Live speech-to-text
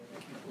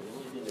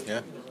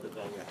Yeah.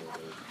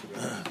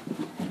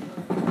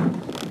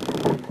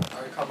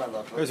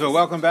 First of all,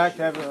 welcome back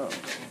to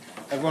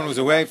everyone who's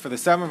away for the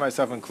summer,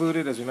 myself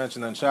included, as we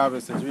mentioned on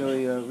Shabbos. It's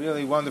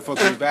really wonderful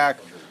to be back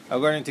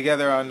learning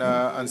together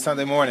on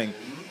Sunday morning.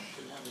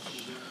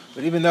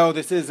 But even though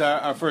this is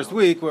our first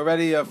week, we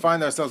already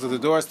find ourselves at the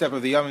doorstep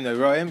of the Yom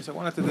Noraim. So I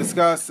wanted to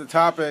discuss a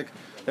topic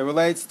that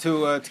relates to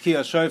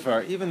Tekiyas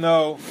Shofar. Even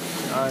though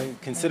I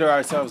consider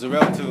ourselves a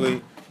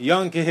relatively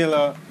young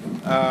Kehillah,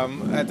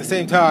 at the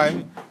same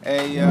time,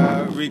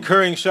 a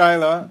recurring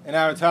shaila in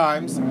our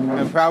times,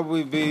 and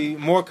probably be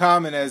more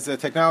common as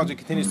technology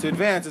continues to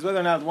advance, is whether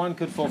or not one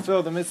could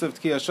fulfill the mitzvah of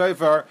Tekiyas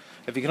Shofar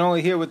if you can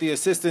only hear with the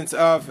assistance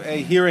of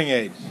a hearing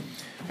aid.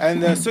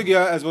 And the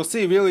sugya, as we'll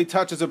see, really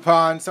touches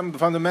upon some of the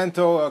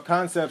fundamental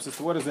concepts as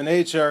to what is the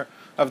nature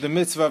of the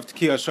mitzvah of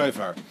Tekiyas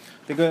Shofar.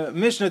 The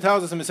Mishnah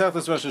tells us in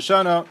Masechtas Rosh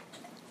Hashanah,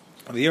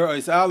 the year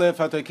Ois Aleph,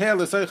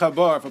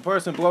 if a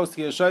person blows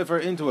Tekiyas Shofar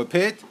into a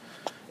pit,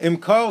 Im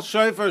kol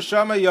shofar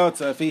shama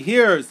yotza. If he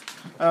hears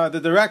the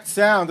direct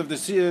sound of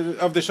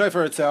the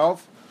shofar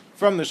itself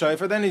from the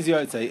shofar, then he's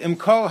yotze. Im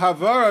kol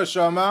havara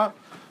shama,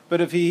 but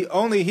if he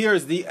only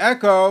hears the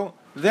echo,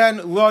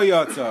 then lo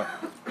yotza.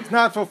 He's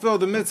not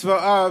fulfilled the mitzvah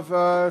of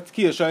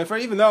Tekiyas Shofar,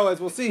 even though,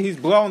 as we'll see, he's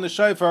blown the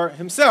shofar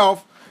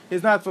himself.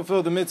 He's not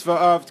fulfilled the mitzvah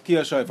of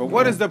Tekiyas Shofar.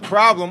 What is the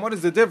problem? What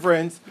is the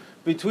difference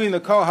between the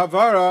kol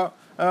havara,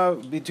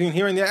 between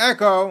hearing the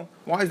echo?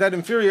 Why is that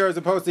inferior as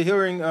opposed to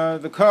hearing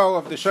the kol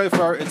of the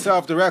shofar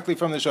itself directly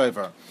from the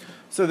shofar?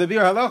 So the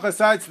Bir Halacha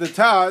cites the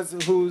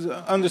Taz, who's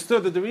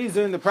understood that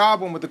the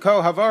problem with the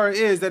kol havara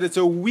is that it's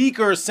a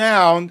weaker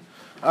sound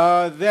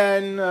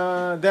than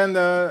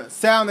the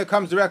sound that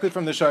comes directly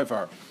from the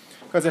shofar,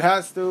 because it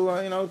has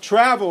to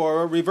travel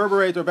or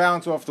reverberate or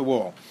bounce off the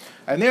wall.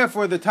 And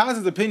therefore the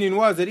Taz's opinion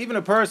was that even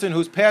a person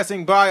who's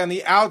passing by on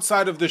the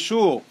outside of the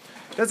shul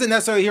doesn't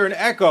necessarily hear an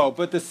echo,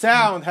 but the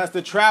sound has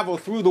to travel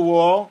through the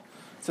wall.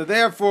 So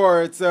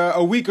therefore, it's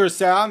a weaker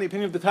sound. The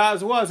opinion of the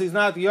Taz was he's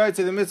not the Yotze,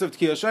 the mitzvah of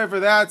Tekiyas Shofar.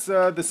 That's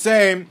the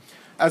same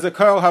as a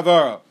kol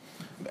havara.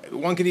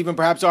 One could even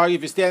perhaps argue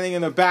if you're standing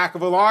in the back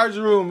of a large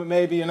room,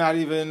 maybe you're not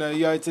even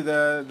Yotze,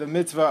 the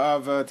mitzvah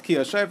of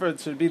Tekiyas Shofar. It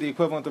should be the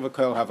equivalent of a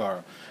kol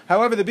havara.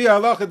 However, the Bir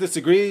Halacha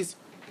disagrees,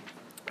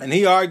 and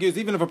he argues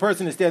even if a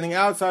person is standing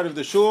outside of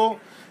the shul,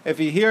 if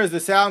he hears the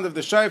sound of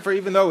the shofar,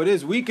 even though it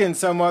is weakened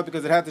somewhat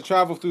because it had to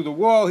travel through the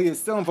wall, he is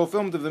still in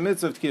fulfillment of the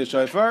mitzvah of Tekiyas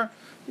Shofar.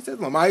 He says,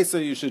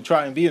 L'maisa, you should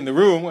try and be in the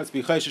room. Let's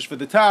be chayshish for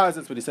the Taz.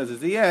 That's what he says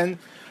at the end.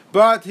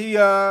 But the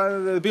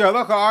Bir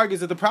Halacha argues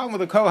that the problem with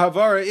the kol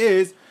havara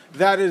is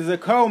that it is a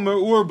kol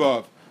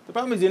me'urbav. The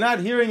problem is you're not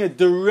hearing it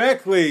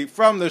directly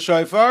from the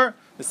shofar,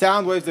 the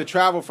sound waves that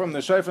travel from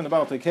the shofar and the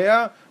Baal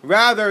Tekiah.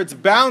 Rather, it's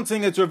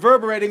bouncing, it's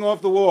reverberating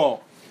off the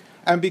wall.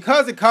 And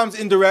because it comes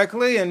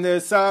indirectly, and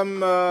there's something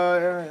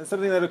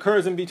that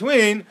occurs in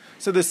between,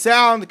 so the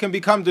sound can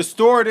become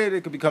distorted,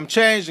 it can become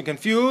changed and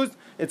confused.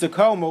 It's a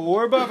kol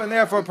me'urbav, and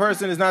therefore a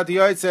person is not the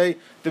Yotze,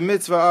 the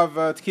mitzvah of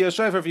Tekiyas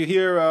Shofar if you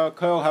hear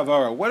kol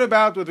havara. What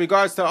about with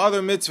regards to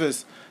other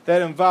mitzvahs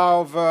that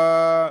involve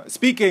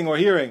speaking or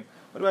hearing?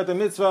 What about the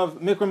mitzvah of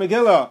Mikra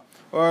Megillah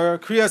or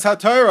Kriyas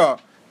HaTorah?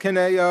 Can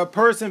a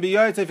person be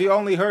Yotze if he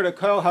only heard a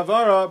kol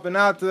havara, but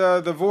not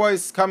the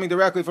voice coming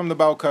directly from the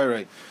Baal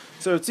Korei?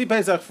 So Tzvi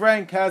Pesach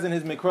Frank has in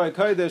his Mikroi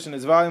Kodesh, in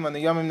his volume on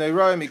the Yom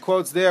Noraim, he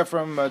quotes there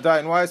from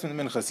Dayan Weissman,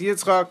 Minchas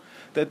Yitzchak,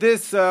 that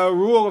this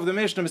rule of the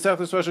Mishnah,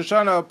 Masechtas Rosh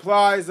Hashanah,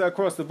 applies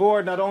across the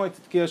board, not only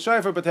to Tekiyas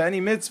Shofar, but to any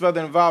mitzvah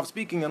that involves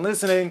speaking and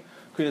listening.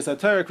 Kriyas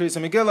HaTorah, Kriyas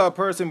Megillah, a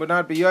person would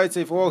not be Yotze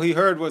if all he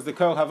heard was the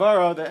kol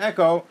havara, the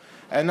echo,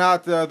 and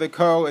not the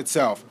kol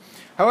itself.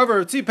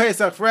 However, Tzvi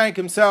Pesach Frank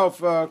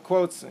himself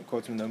quotes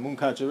from the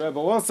Munkacher Rebbe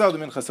also, the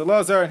Minchas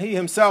Elazar, and he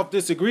himself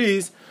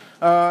disagrees,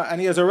 and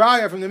he has a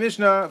raya from the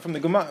Mishnah, from the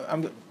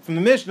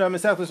Mishnah,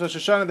 Masechtas Rosh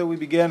Hashanah, that we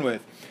began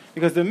with.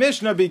 Because the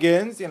Mishnah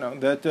begins,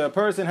 that a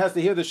person has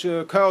to hear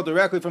the kol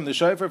directly from the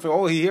shofar. If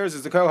all he hears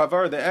is the kol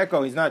havara, the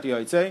echo, he's not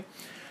Yotze.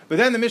 But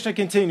then the Mishnah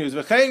continues.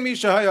 Says,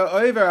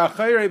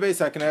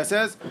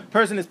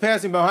 person is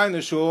passing behind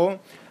the shul,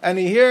 and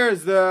he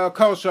hears the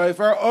kol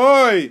shofar,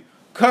 Oi,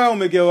 kol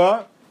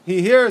Megillah.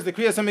 He hears the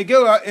Kriyas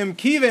HaMegillah, Im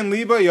kiven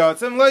liba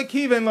yotzem, like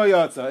kiven lo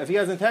yotza. If he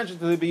has intention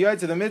to be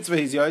Yotze the mitzvah,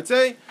 he's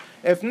Yotze.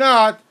 If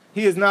not,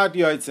 he is not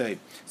Yotze.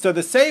 So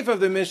the seif of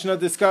the Mishnah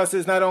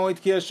discusses not only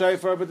Tekiyas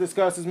Shofar, but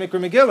discusses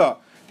Mikra Megillah.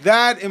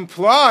 That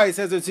implies,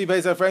 says the Tzvi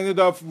Pesach Frank,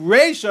 the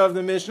reisha of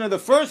the Mishnah, the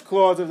first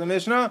clause of the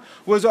Mishnah,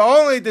 was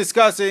only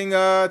discussing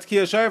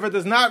Tekiyas Shofar,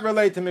 does not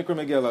relate to Mikra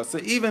Megillah. So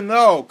even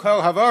though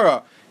kol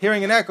havara,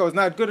 hearing an echo, is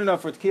not good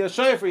enough for Tekiyas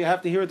Shofar, you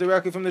have to hear it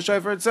directly from the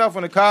shofar itself.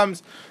 When it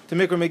comes to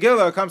Mikra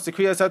Megillah, it comes to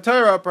Kriyas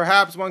HaTorah,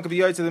 perhaps one could be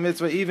Yotze the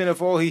mitzvah even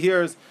if all he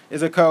hears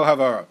is a kol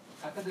havara.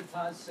 How could the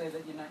Taz say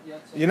that you're not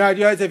Yotze? You're not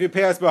Yotze if you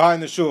pass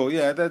behind the shul.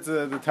 Yeah, that's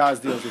the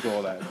Taz deals with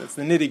all that. That's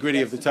the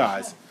nitty-gritty of the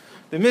Taz.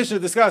 The Mishnah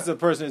discusses a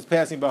person who's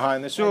passing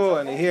behind the shul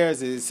and he hears,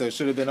 so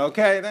should have been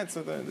okay. That's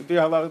the Bir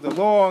Halacha, the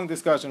long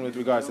discussion with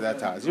regards to that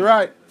Taz. You're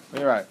right.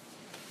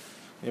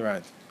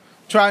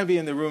 Try and be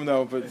in the room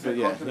though, but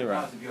yeah, you're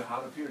right.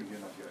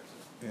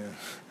 Yeah.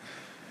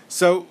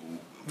 So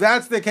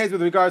that's the case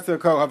with regards to the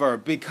Kol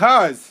Havara.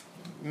 Because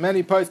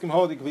many poskim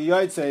hold it could be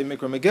Yaitse,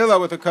 Mikra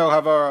Megillah with a Kol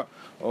Havara,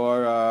 or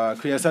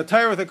Kriyas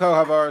HaTorah with a Kol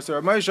Havara.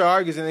 So Moshe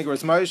argues in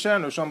Igros Moshe,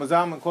 and Shlomo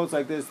Zalman quotes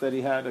like this, that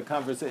he had a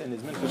conversation in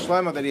his Mincha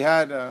Shlema, that he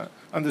had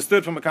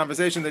understood from a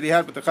conversation that he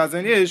had with the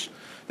Chazon Ish,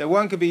 that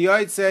one could be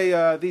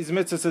Yaitse these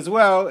mitzvahs as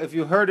well if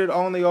you heard it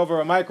only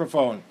over a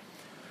microphone.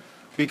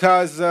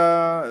 Because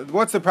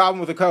what's the problem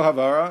with the Kol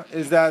Havara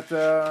is that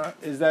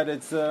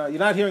it's you're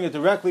not hearing it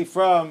directly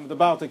from the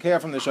Baal Tekiyah,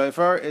 from the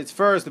shofar. It's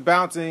first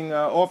bouncing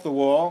off the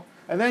wall,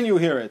 and then you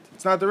hear it.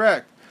 It's not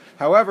direct.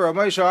 However,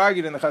 Moshe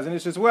argued in the Chazon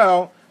Ish as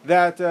well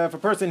that if a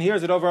person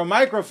hears it over a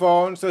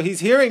microphone, so he's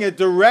hearing it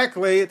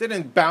directly. It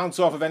didn't bounce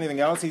off of anything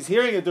else. He's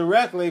hearing it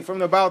directly from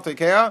the Baal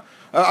Tekiyah.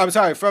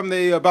 From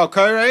the Baal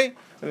Korei,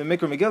 the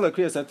Mikra Megillah,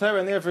 Kriyas HaTorah,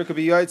 and therefore it could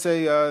be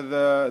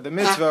Yaitse, the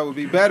mitzvah would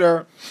be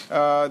better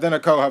than a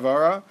Kol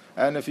Havara.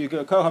 And if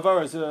Kol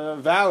Havara is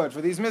valid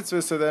for these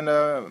mitzvahs, so then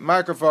a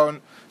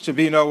microphone should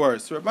be no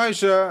worse. Rabbi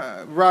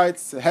Moshe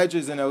writes,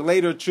 hedges in a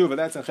later tshuva,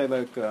 that's in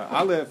Chelik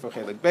Aleph or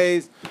Chelik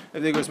Beis.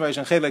 If they go to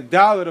Chelik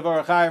Dalet of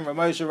Orach Chaim,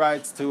 Rabbi Moshe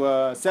writes to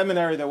a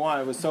seminary that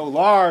it was so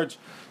large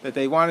that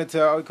they wanted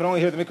to, could only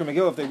hear the Mikra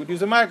Megillah if they would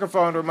use a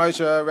microphone. Rabbi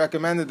Moshe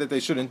recommended that they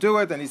shouldn't do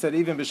it, and he said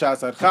even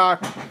b'shas adchak,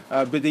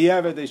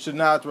 b'diavad, they should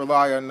not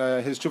rely on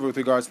his tshuva with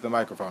regards to the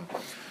microphone.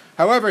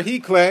 However, he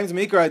claims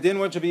Mikra Adin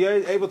one should be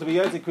able to be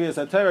used in Kriyas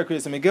HaTorah,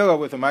 Kriyas Megillah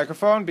with a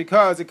microphone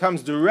because it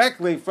comes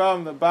directly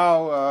from the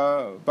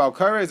Baal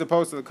Korei as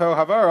opposed to the Kol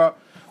Havara,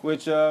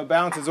 which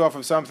bounces off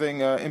of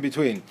something in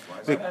between.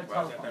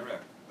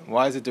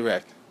 Why is it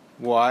direct?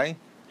 Why?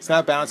 It's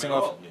not bouncing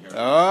off.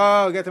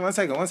 Oh, get them 1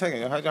 second.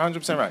 You're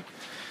 100% right.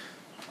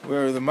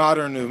 We're the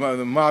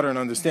modern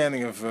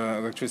understanding of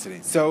electricity.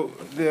 So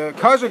the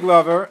Kajak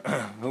lover,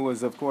 who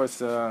was of course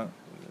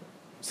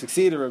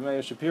succeeder of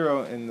Meir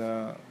Shapiro in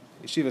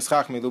Yeshivas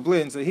Chachmei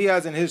Lublin, so he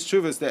has in his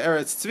Shuvas the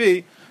Eretz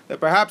Tzvi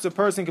that perhaps a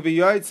person could be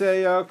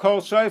Yaitse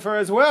Kol Shofar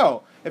as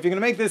well. If you're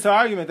going to make this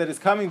argument that it's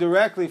coming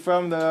directly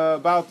from the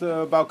Baal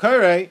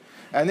Korei,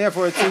 and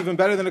therefore it's even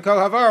better than the Kol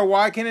Havara,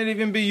 why can't it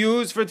even be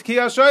used for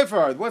Tekiyas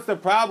Shofar? What's the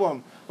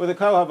problem with the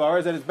Kol Havara?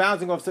 Is that it's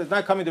bouncing off, so it's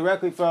not coming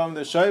directly from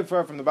the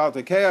Shofar, from the Baal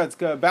Tekiyah, it's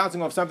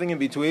bouncing off something in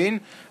between,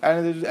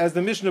 and as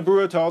the Mishnah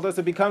Berurah told us,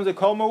 it becomes a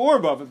Kol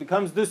Ma'urbav, it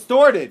becomes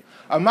distorted.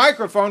 A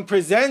microphone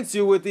presents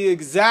you with the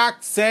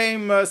exact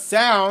same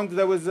sound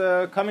that was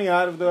coming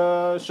out of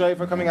the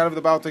Shofar, coming out of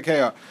the Baal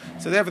Tekiyah.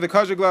 So therefore the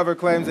Kajak lover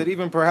claims that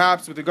even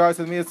perhaps with regards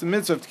to the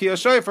mitzvah of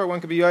Tekiyas Shofar, one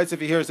could be Yaitse if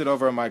he hears it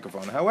over a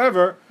microphone.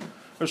 However,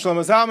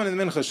 Shlomo Zalman in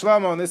the Mincha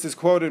Shlomo, and this is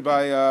quoted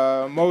by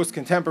most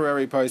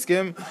contemporary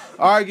poskim,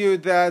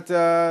 argued that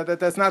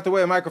that's not the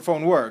way a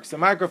microphone works. A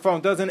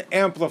microphone doesn't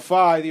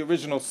amplify the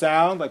original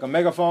sound like a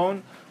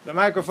megaphone. The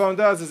microphone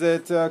does is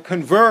it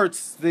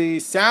converts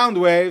the sound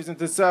waves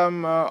into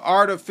some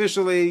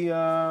artificial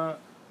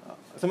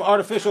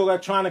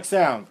electronic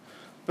sound.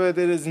 But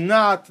it is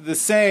not the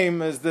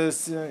same as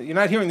this. You're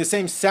not hearing the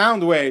same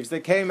sound waves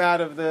that came out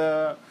of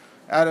the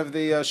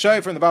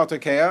shofar and the Baal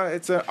Tekiyah.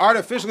 It's an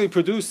artificially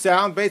produced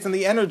sound based on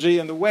the energy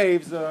and the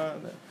waves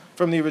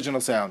from the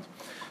original sound.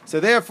 So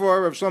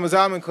therefore, Rav Shlomo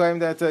Zalman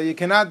claimed that you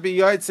cannot be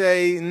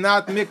Yaitse,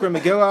 not Mikra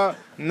Megillah,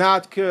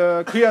 not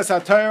Kriyas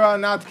HaTorah,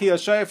 not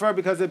Tekiyas Shofar,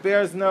 because it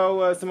bears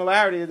no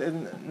similarity,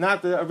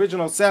 not the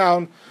original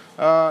sound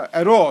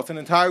at all. It's an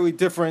entirely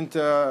different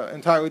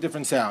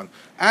sound.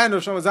 And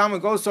Rav Shlomo Zalman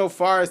goes so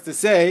far as to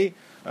say,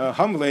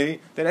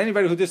 humbly, that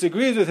anybody who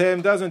disagrees with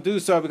him doesn't do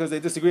so because they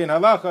disagree in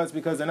halacha. It's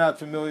because they're not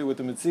familiar with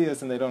the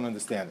Metzias and they don't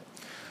understand it.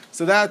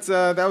 So that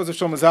was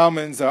Shlomo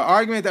Zalman's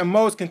argument, and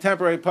most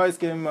contemporary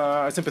poskim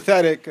are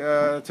sympathetic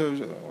or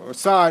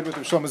side with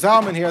Shlomo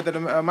Zalman here that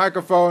a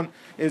microphone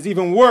is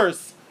even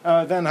worse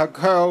than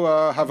Kol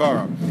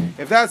Havara.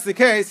 If that's the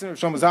case,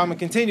 Shlomo Zalman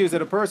continues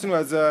that a person who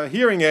has a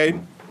hearing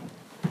aid,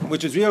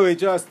 which is really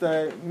just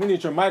a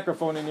miniature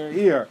microphone in your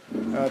ear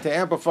to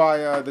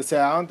amplify the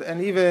sound,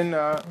 and even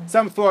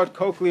some thought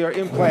cochlear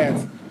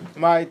implants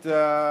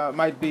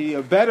might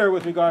be better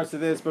with regards to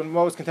this, but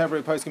most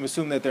contemporary poskim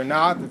assume that they're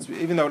not.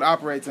 Even though it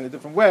operates in a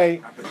different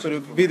way, but it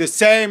would be the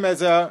same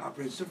as it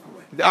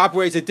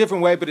operates a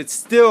different way, but it's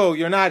still,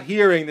 you're not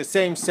hearing the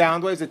same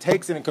sound waves. It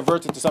takes it and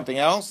converts it to something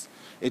else.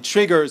 It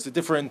triggers a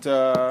different.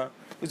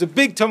 There's a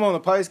big tumult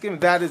in the poskim.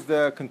 That is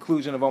the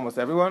conclusion of almost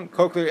everyone.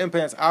 Cochlear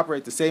implants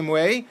operate the same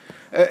way,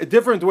 a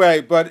different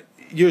way, but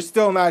you're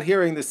still not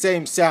hearing the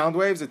same sound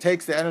waves. It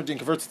takes the energy and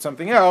converts it to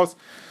something else.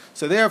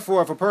 So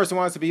therefore, if a person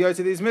wants to be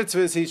yotzei these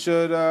mitzvahs, he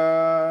should,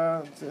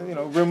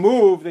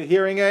 remove the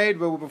hearing aid.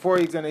 But before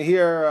he's going to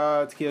hear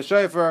Tekiyas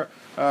Shofar,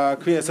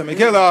 Kriyas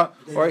Megillah,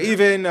 or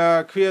even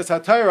Kriyas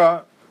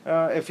HaTorah,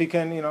 if he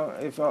can,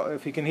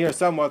 if he can hear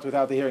somewhat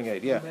without the hearing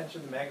aid. Yeah. You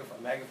mentioned the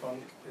megaphone.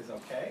 Megaphone is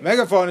okay.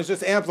 Megaphone is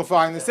just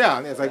amplifying the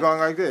sound. It's like going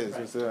like this.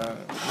 It's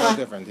no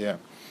different. Yeah.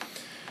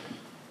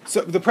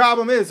 So the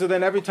problem is, so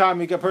then every time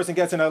a person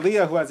gets an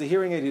aliyah who has a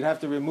hearing aid, he'd have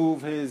to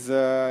remove his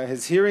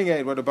hearing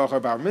aid. What a bachar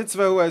bar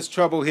mitzvah who has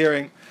trouble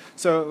hearing.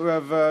 So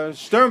Rav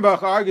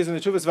Sternbach argues in the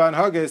Teshuvas Van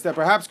Hagis that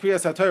perhaps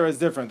Kriyas HaTorah is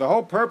different. The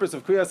whole purpose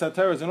of Kriyas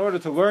HaTorah is in order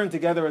to learn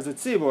together as a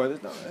tzibur.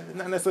 It's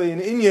not necessarily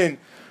an inyan,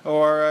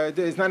 or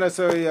it's not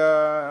necessarily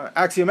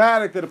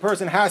axiomatic that a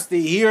person has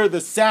to hear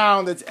the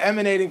sound that's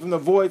emanating from the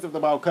voice of the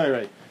Baal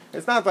Koreh.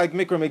 It's not like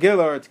Mikra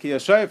Megillah or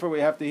Tekiyas Shofar, where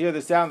you have to hear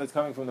the sound that's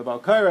coming from the Baal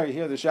Koreh,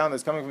 hear the sound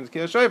that's coming from the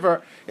Tekiyas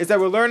Shofar. It's that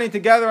we're learning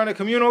together on a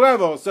communal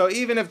level. So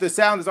even if the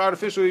sound is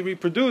artificially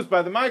reproduced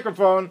by the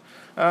microphone,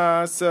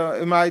 so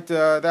it might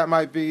that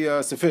might be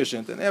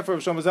sufficient. And therefore,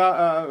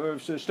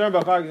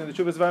 Sternbach argues in the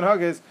Teshuvas Van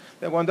Hagis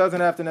that one doesn't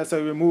have to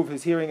necessarily remove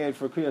his hearing aid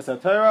for Kriyas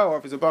HaTorah, or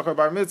if he's a Bachar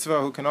Bar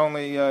Mitzvah who can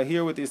only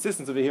hear with the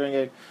assistance of a hearing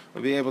aid,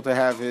 will be able to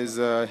have his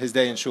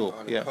day in shul.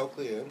 On a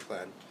cochlear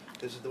implant,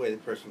 this is the way the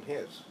person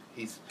hears.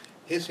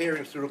 His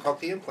hearing through a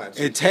cochlear implant.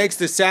 So it takes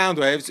the sound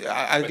waves.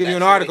 I'll give you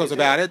an articles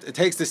about it. It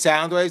takes the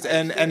sound waves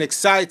and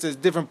excites a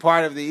different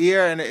part of the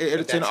ear, and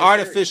it's an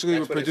artificially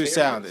reproduced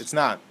sound. It's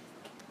not.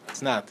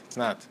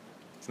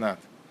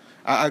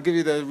 I'll give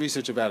you the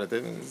research about it.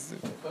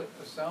 But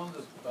the sound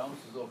that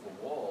bounces off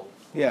a wall.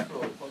 Yeah.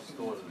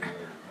 Distorted.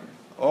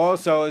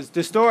 Also, is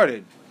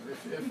distorted.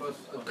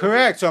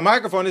 Correct. So a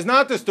microphone is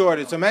not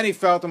distorted. So many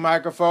felt a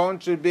microphone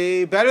should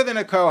be better than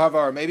a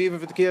kohavar, maybe even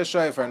for Tekiyas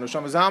Shofar. And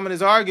Rosham Zalman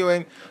is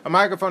arguing a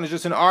microphone is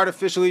just an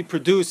artificially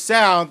produced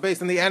sound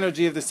based on the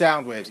energy of the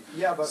sound waves.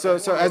 Yeah, but so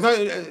it has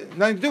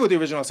nothing to do with the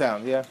original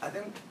sound. Yeah. I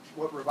think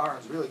what Rabbi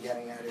is really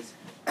getting at is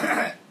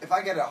if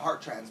I get a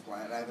heart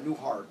transplant and I have a new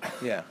heart.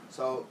 Yeah.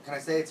 So can I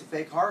say it's a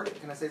fake heart?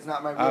 Can I say it's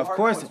not my real Of heart?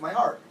 course. No, it's my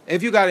heart.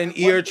 If you got an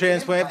ear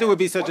transplant, if there would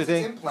be such a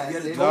thing.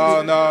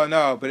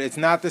 No. But it's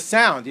not the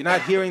sound. You're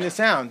not hearing the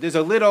sound. There's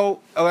a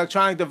little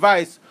electronic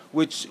device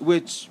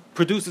which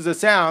produces a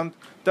sound.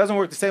 Doesn't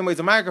work the same way as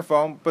a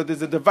microphone, but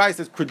there's a device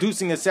that's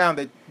producing a sound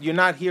that you're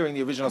not hearing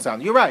the original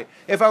sound. You're right.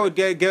 If I would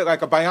get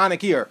like a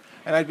bionic ear,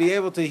 and I'd be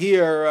able to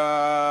hear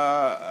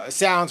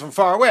sounds from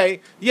far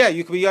away, yeah,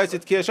 you could be used to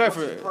Tekiyas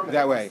Shofar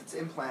that way. It's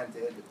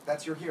implanted.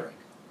 That's your hearing.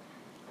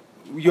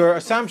 Your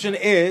assumption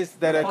is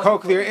that a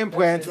cochlear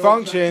implant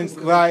functions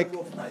like... You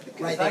have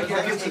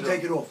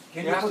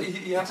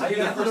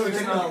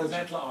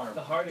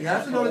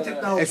to know the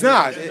technology. It's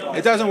not.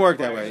 It doesn't work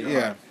that way,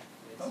 yeah.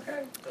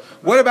 Okay.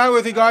 What about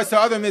with regards to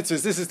other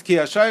mitzvahs? This is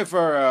Tekiyas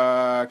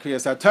Shofar,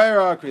 Kriyas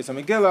HaTorah, Kriyas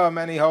HaMegillah.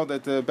 Many hold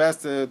that the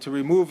best to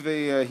remove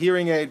the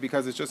hearing aid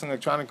because it's just an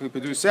electronically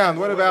produced sound.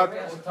 What about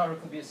Kriyas HaTorah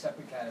could be a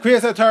separate category.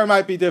 Kriyas HaTorah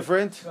might be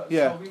different. So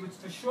we would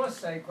for sure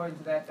say, according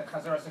to that, the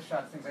Chazaras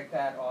HaShatz, things like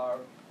that, are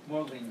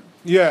more lenient.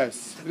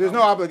 Yes. There's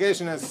no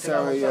obligation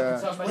necessarily.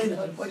 Somebody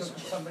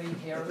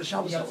here,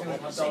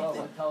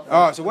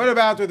 So what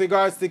about with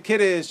regards to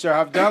Kiddush or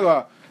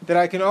Havdalah? That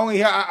I can only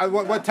hear,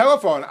 what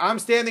telephone? I'm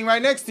standing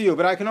right next to you,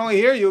 but I can only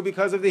hear you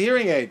because of the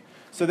hearing aid.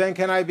 So then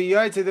can I be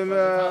yoy to the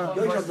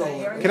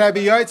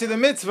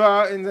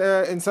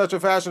mitzvah in such a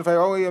fashion if I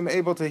only am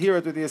able to hear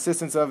it with the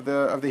assistance of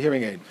the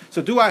hearing aid?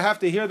 So do I have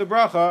to hear the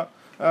bracha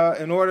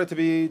in order to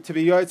be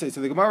yoytze?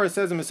 So the Gemara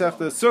says in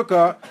Masechta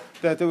Sukkah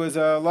that there was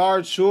a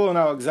large shul in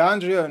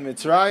Alexandria in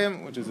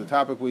Mitzrayim, which is a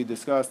topic we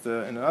discussed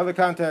in another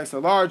context, a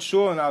large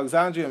shul in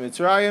Alexandria in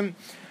Mitzrayim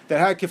that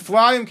had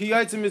kiflayim ki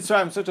yaitz in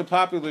Mitzrayim, such a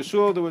popular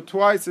shul. There were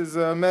twice as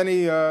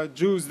many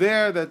Jews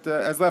there that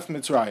as left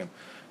Mitzrayim.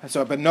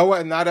 So, but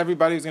not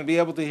everybody was going to be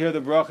able to hear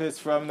the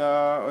brachas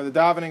or the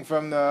davening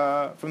from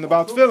the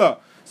Baal Tefillah.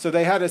 So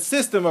they had a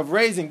system of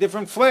raising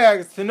different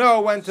flags to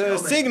know when to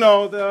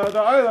signal the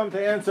olam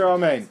to answer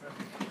Amen.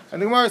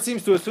 And the Gemara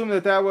seems to assume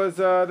that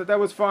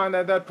was fine.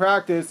 That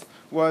practice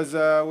was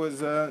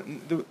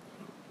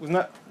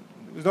not.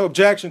 There's no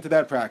objection to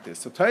that practice.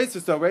 So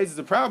Taisus though raises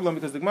a problem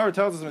because the Gemara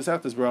tells us in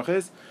Masechtas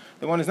Brachos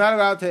that one is not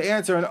allowed to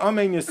answer an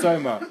Amen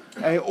Yisayma,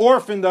 a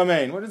orphaned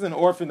Amen. What is an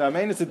orphaned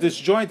Amen? It's a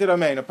disjointed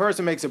Amen. A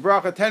person makes a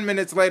bracha, 10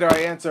 minutes later I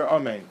answer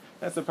Amen.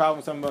 That's the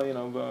problem some,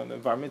 the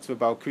Bar Mitzvah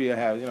Baal Kriya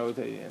has.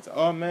 It's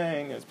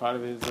Amen as part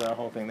of his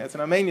whole thing. That's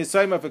an Amen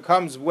Yisayma if it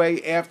comes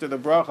way after the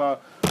bracha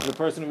of the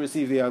person who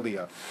received the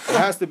Aliyah. It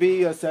has to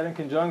be said in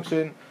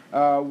conjunction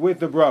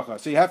with the bracha.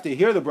 So you have to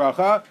hear the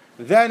bracha,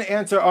 then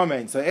answer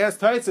Amen. So ask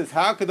Taisus,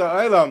 how could the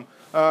Olam,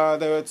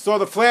 they saw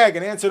the flag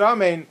and answered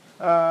Amen,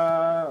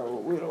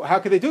 how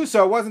could they do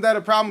so? Wasn't that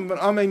a problem of an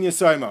Amen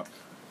Yisayma?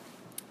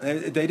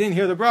 They didn't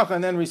hear the bracha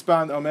and then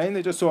respond Amen,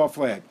 they just saw a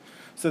flag.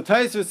 So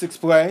Taisus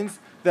explains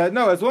that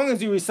no, as long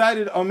as you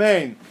recited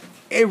Amen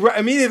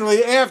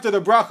immediately after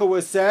the bracha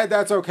was said,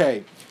 that's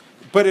okay.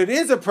 But it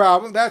is a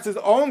problem, that's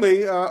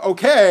only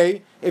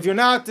okay if you're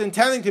not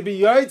intending to be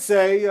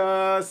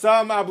Yotzei,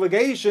 some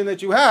obligation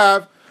that you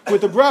have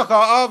with the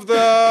bracha of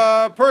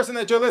the person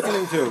that you're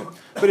listening to.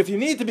 But if you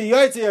need to be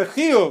Yotzei a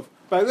chiyuv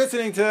by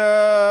listening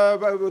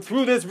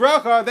through this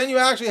bracha, then you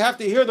actually have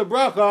to hear the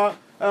bracha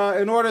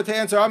in order to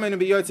answer Amen and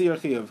be Yotzei a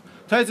chiyuv.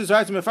 Taisus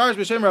writes, "Mefarish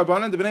b'shem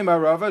Rabbanan debnei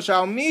Marava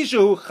shal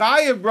mishu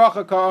chayiv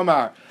bracha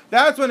ka'amar."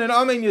 That's when an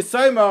Amen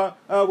Yisayma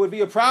would be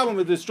a problem.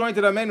 A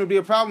disjointed Amen would be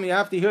a problem. You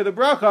have to hear the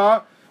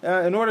bracha.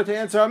 in order to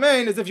answer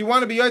Amen is if you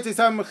want to be Yotzei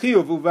Sam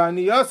Chiyuv.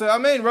 Uvaniyasa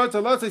Amen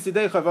Rotza Lotzei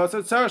Sidei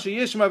Chavasa Tzar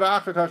Sheyishma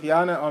V'Achar Kach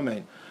Yana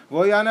Amen.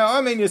 V'Lo Yana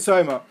Amen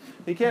Yisoyma.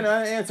 He can't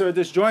answer a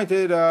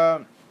disjointed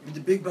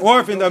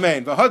orphaned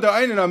Amen. V'Hada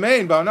Einen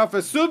Amen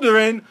V'Anafa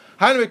Sudarin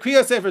Han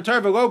Mekriya Sefer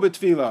Torah V'Lo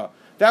B'Tfilah.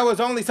 That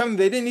was only something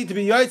they didn't need to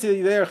be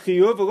Yotzei there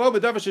Chiyuv. V'Lo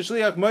B'Davar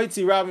Sheshliach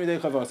Moitzi Rav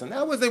Midei Chavasa.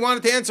 That was they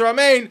wanted to answer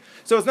Amen,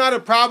 so it's not a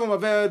problem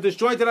of a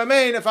disjointed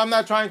Amen if I'm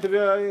not trying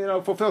to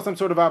fulfill some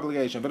sort of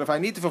obligation. But if I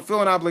need to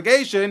fulfill an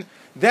obligation,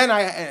 then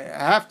I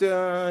have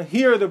to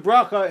hear the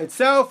bracha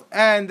itself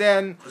and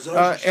then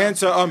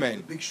answer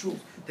Amen. Big shul.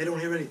 They don't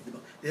hear anything.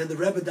 They hear the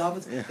Rebbe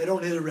Davids. They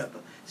don't hear the Rebbe.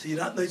 So you're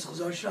not nice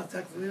Chazar Shas.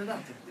 Technically, you're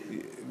not.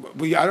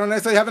 I don't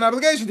necessarily have an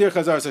obligation to hear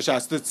Chazar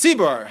Shas. The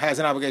Tzibur has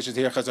an obligation to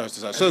hear Chazar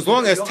Shas. So as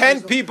long as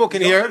 10 people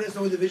can hear,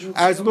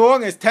 as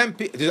long as 10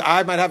 people,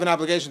 I might have an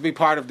obligation to be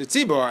part of the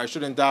Tzibur. I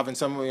shouldn't daven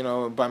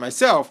some, by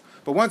myself.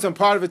 But once I'm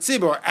part of a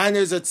Tzibur, and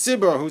there's a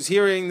Tzibur who's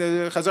hearing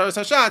the Chazar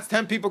Shas,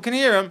 10 people can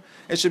hear him,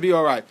 it should be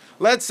all right.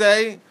 Let's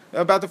say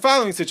about the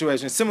following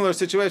situation, a similar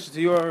situation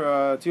to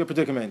your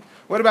predicament.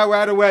 What about we're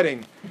at a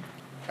wedding?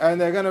 And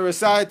they're going to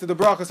recite the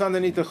brachas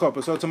underneath the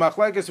chuppah. So to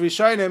machlekes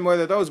rishonim,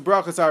 whether those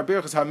brachas are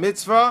birchas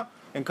ha-mitzvah,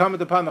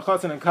 incumbent upon the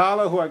chassan and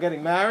kala who are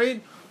getting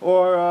married,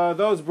 or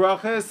those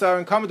brachas are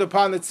incumbent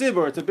upon the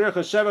tzibur. It's a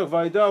birchas shevach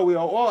vaydo. We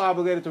are all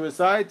obligated to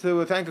recite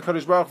to thank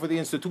HaKadosh Baruch for the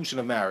institution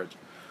of marriage.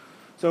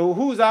 So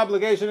whose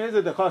obligation is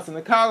it? The chassan and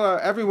the kala.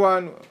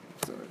 Everyone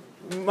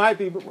might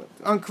be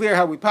unclear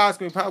how we pass.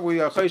 We probably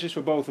are chayshish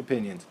for both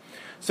opinions.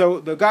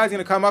 So the guy's going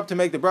to come up to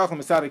make the bracha,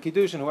 Masada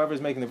Kiddush, and whoever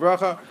is making the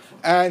bracha,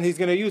 and he's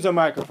going to use a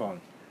microphone.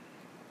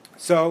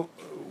 So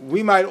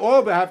we might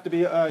all have to be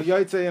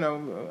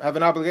yotzei, have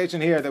an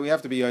obligation here that we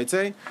have to be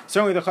yotzei.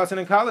 Certainly the chassan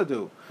and kala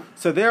do.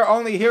 So they're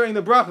only hearing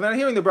the bracha. They're not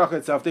hearing the bracha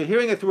itself. They're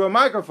hearing it through a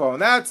microphone.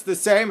 That's the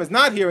same as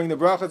not hearing the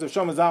bracha, as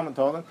Shlomo Zalman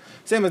told them.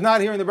 Same as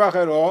not hearing the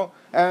bracha at all.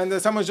 And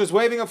someone's just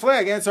waving a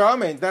flag. Answer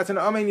Amen. That's an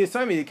Amen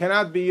Yisami. You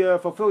cannot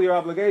fulfill your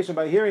obligation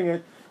by hearing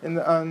it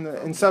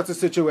in such a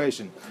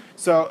situation.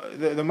 So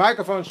the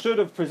microphone should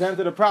have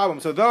presented a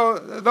problem. So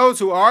those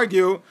who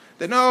argue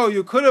that no,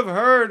 you could have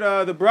heard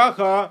the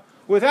bracha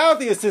without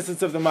the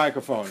assistance of the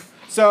microphone.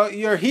 So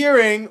you're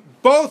hearing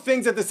both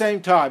things at the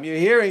same time. You're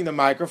hearing the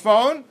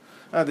microphone,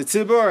 the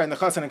tzibur and the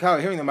chassan and kala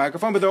are hearing the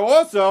microphone, but they're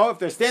also, if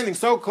they're standing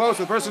so close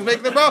to the person who's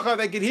making the bracha,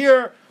 they could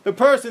hear the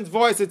person's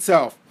voice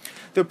itself.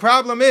 The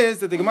problem is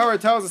that the Gemara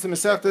tells us in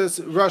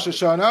Masechtas Rosh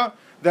Hashanah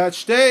that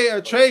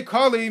trei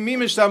kali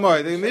mimish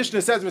samoy. The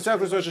Mishnah says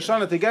Masechtas Rosh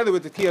Hashanah together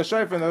with the Tekiyas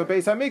Shofar and the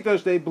Beis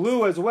Hamikdash, they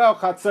blew as well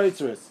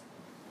chatzaitzris.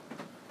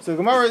 So the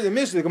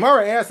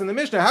Gemara asks in the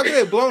Mishnah, how can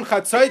they blow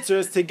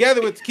chatzaitzris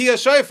together with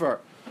Tekiyas Shofar?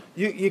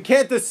 You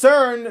can't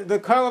discern the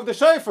call of the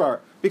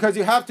shofar because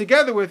you have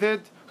together with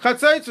it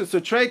chatzaitzris. So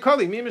trei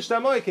kali mimish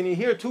samoy. Can you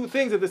hear two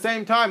things at the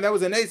same time? That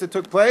was an ace that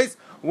took place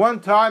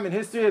one time in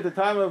history at the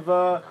time of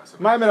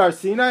Maimon Har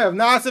Sinai, of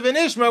Nasav and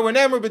Ishma, were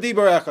never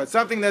b'dibar echad,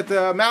 something that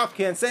the mouth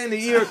can't say and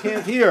the ear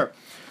can't hear.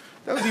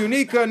 That was a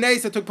unique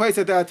nace that took place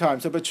at that time.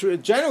 So, but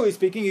generally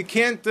speaking, you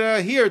can't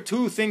hear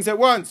two things at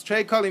once.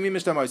 Trei kali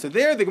mimish samoy. So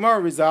there the Gemara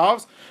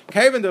resolves,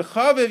 Kevin the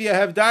chaviv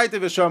yehav daita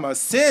v'shama.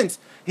 Since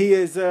he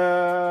is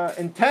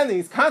intending,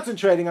 he's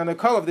concentrating on the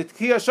call of the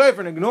Tekiyas Shofar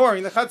and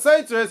ignoring the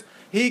chatzaitzres,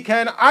 he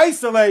can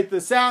isolate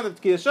the sound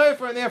of Tekiyas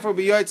Shofar and therefore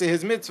be yotzei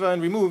his mitzvah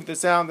and remove the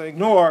sound and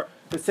ignore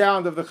the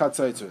sound of the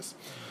chatzaitzres.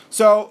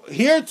 So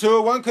here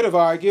too, one could have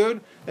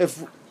argued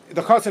if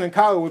the chassan and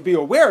kala would be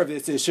aware of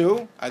this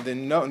issue,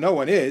 then no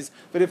one is,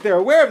 but if they're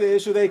aware of the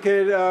issue, they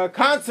could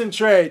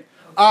concentrate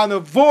on the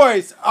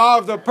voice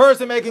of the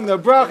person making the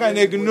bracha and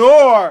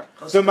ignore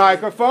the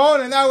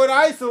microphone, and that would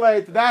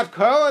isolate that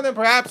kol, and then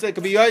perhaps they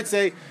could be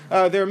yotzei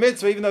their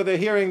mitzvah, even though they're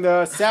hearing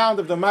the sound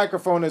of the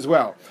microphone as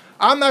well.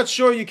 I'm not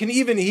sure you can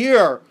even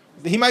hear.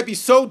 He might be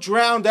so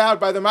drowned out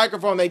by the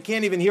microphone they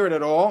can't even hear it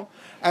at all.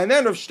 And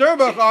then Rav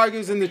Sternbach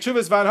argues in the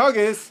Chuvas Van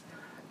Hagis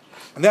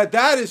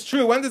that is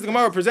true. When does the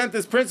Gemara present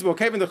this principle?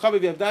 If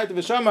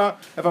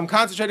I'm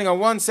concentrating on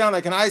one sound,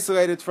 I can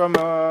isolate it from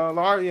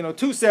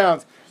two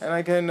sounds, and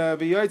I can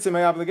be yotzei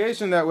my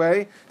obligation that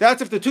way.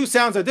 That's if the two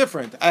sounds are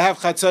different. I have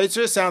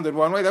chatzaitzres sounded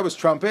one way, that was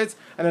trumpets,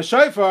 and a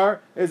shofar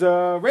is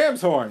a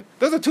ram's horn.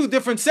 Those are two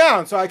different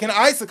sounds, so I can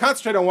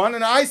concentrate on one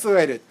and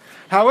isolate it.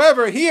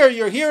 However, here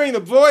you're hearing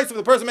the voice of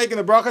the person making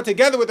the bracha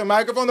together with the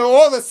microphone. They're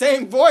all the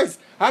same voice.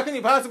 How can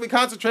you possibly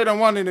concentrate on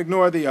one and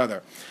ignore the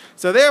other?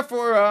 So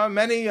therefore,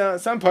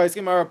 some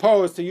poskim are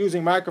opposed to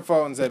using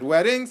microphones at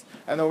weddings,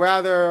 and they'll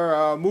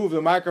rather move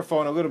the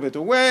microphone a little bit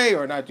away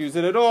or not use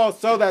it at all,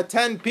 so that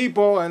 10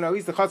 people, and at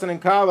least the chassan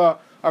and kala,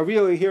 are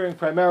really hearing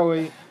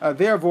primarily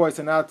their voice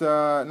and not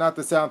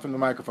the sound from the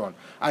microphone.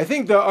 I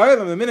think the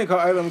minhag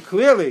ha'olam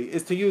clearly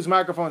is to use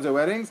microphones at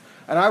weddings,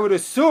 and I would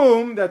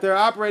assume that they're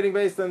operating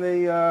based on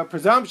the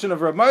presumption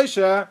of Rav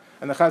Moshe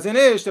and the Chazon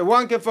Ish that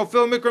one can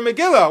fulfill Mikra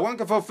Megillah, one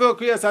can fulfill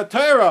Kriyas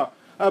HaTorah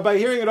by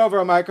hearing it over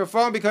a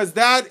microphone, because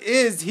that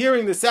is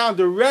hearing the sound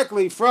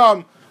directly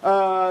from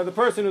the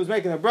person who's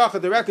making the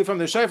bracha directly from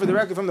the shofar,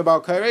 directly from the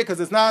Baal Kairei, because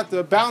it's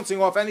not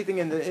bouncing off anything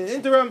in the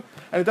interim,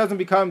 and it doesn't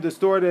become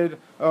distorted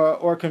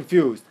or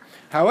confused.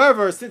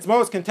 However, since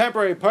most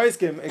contemporary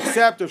poskim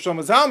accept of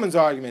Shlomo Zalman's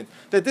argument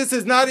that this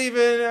is not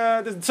even,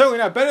 this is certainly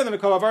not better than a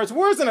kol havara, it's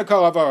worse than a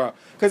kol havara,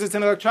 because it's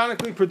an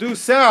electronically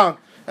produced sound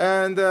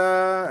and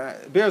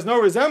bears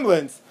no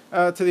resemblance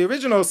to the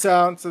original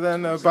sound. So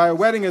then, by a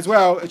wedding as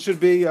well, it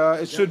should be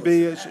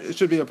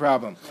a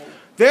problem.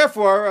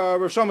 Therefore,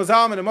 Rav Shlomo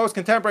Zalman and most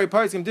contemporary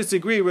poskim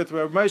disagree with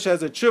Rav Moshe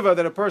as a tshuva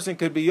that a person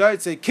could be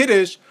yotzei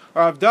kiddush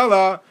or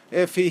Havdalah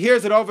if he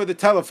hears it over the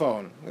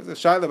telephone. There's a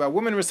shayla about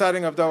women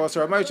reciting Havdalah, so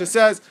Rav Moshe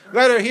says,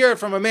 let her hear it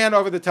from a man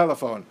over the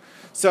telephone.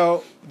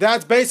 So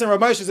that's based on Rav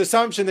Moshe's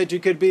assumption that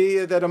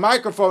that a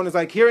microphone is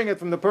like hearing it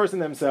from the person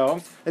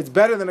themselves. It's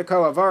better than a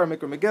kol havara,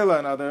 mikra megillah,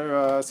 and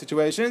other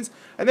situations.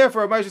 And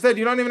therefore, Rav Moshe said,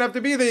 you don't even have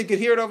to be there, you could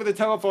hear it over the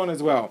telephone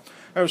as well.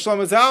 Rav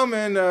Shlomo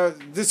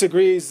Zalman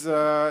disagrees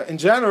in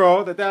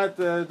general that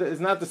is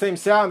not the same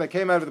sound that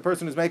came out of the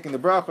person who's making the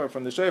bracha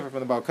from the shofar,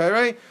 from the Baal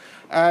Kairei.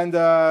 And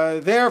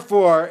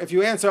therefore, if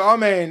you answer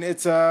Amen,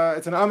 it's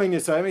an Amen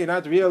Yisayim. You're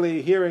not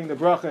really hearing the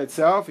bracha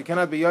itself. You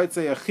cannot be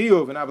yotzei a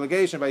chiyuv, an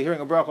obligation, by hearing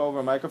a bracha over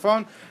a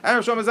microphone. And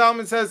Rav Shlomo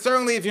Zalman says,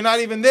 certainly, if you're not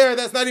even there,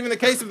 that's not even the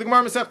case of the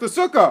Gemara Masechta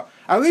Sukkah.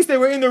 At least they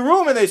were in the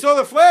room and they saw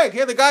the flag.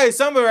 Here the guy is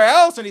somewhere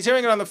else and he's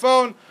hearing it on the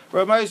phone.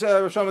 Rav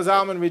Shlomo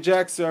Zalman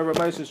rejects Rav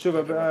Moshe's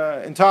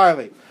shuvah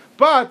entirely.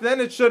 But then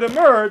it should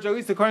emerge, at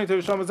least according to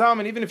Rav Shlomo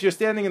Zalman, even if you're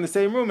standing in the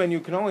same room and you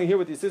can only hear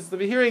with the assistance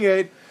of a hearing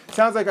aid, it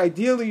sounds like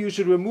ideally you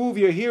should remove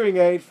your hearing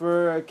aid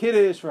for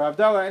Kiddush, for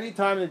Havdalah, any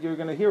time that you're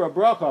going to hear a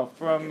bracha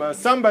from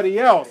somebody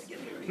else.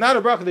 Not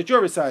a bracha that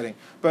you're reciting,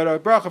 but a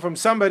bracha from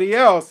somebody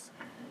else.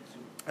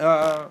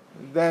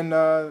 Then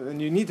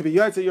you need to be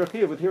yotzei your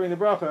chiyuv with hearing the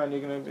bracha, and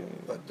you're going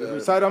to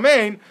recite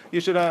Amen.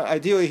 You should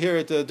ideally hear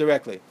it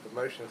directly. The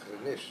Moshe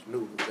and Nish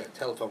knew that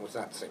telephone was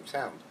not the same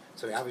sound,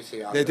 so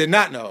obviously they did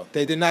not know.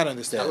 They did not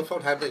understand.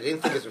 Telephone they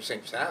didn't think it was the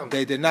same sound.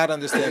 They did not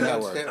understand that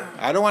word.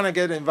 I don't want to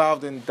get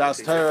involved in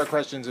Das Torah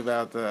questions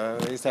about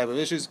these type of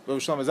issues. But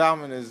Rav Shlomo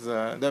Zalman is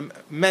there are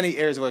many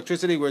areas of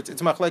electricity where it's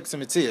machlekes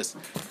and mitzias,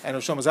 and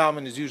Rav Shlomo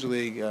Zalman is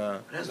usually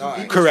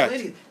correct.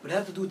 But it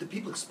has to do with the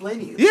people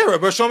explaining it. Yeah,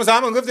 Rav Shlomo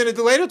Zalman lived in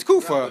a later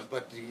Tkufa.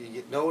 But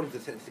no one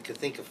could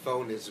think a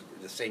phone is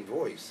the same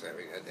voice. I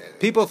mean,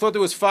 people thought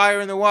there was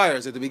fire in the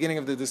wires at the beginning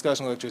of the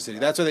discussion of electricity.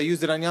 That's why they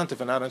used it on Yom Tov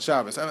and not on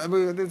Shabbos.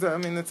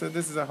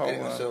 This is a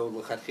whole. So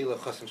l'chadchila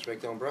chassim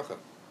shmek don bracha.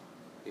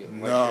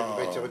 No,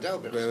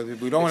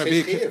 we don't want to be.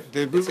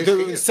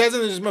 It says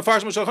in the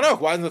Mefarshim Shulchan Aruch,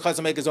 why doesn't the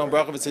chasam make his own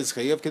bracha if it says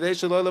chayiv? Kadei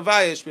shelo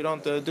levayish. We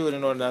don't do it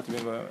in order not to be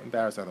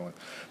embarrassed other ones.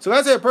 So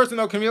let's say a person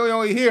though can really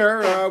only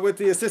hear with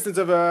the assistance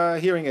of a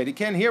hearing aid. He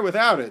can't hear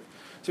without it.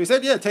 So he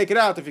said, yeah, take it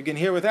out. If you can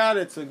hear without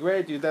it, it's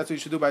great. That's what you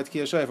should do by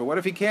Tekiyas Shofar. What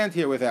if he can't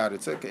hear without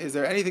it? So is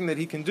there anything that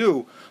he can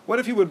do? What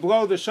if he would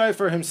blow the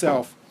shofar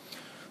himself?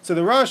 So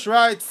the Rosh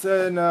writes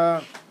in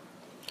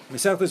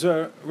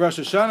Masechtas Rosh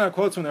Hashanah,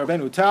 quotes from the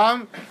Rabbeinu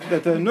Tam,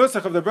 that the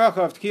nusach of the bracha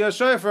of Tekiyas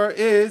Shofar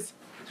is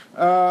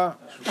al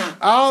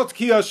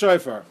Tekiyas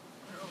Shofar,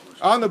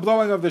 on the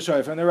blowing of the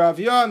shofar. And the Rav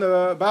Yah and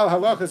the Baal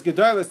Halachas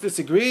Gedolos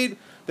disagreed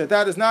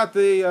that is not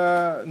the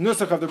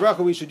nusach of the bracha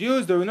we should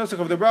use. The nusach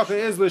of the bracha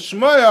is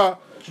l'shmoya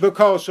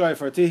b'kol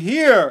shofar, to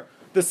hear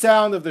the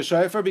sound of the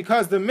shofar,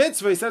 because the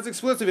mitzvah, he says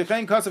explicitly,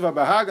 v'chein kasav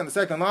ha'bahag, on the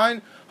second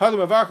line, hadu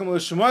mevarchim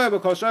l'shmoya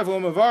b'kol shofar,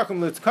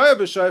 u'mevarchim l'tkaya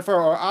b'shofar,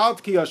 or al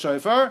tkiyah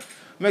shofar,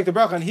 make the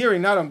bracha on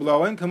hearing, not on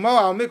blowing. Kamo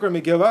al mikra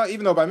megillah,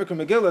 even though by mikra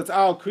megillah it's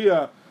al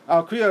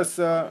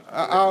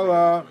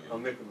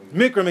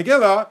mikra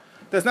megillah,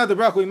 that's not the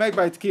bracha we make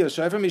by Tekiyas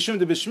Shofar. Mishum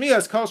de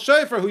b'shmiyas kol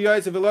shofar hu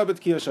yaitze v'lo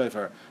b'tekiyas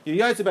shofar. You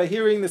yaitze by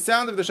hearing the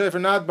sound of the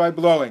shofar, not by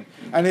blowing.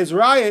 And his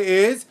raya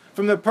is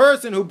from the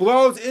person who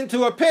blows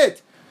into a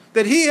pit,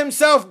 that he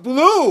himself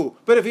blew,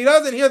 but if he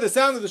doesn't hear the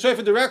sound of the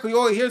shofar directly,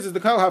 all he hears is the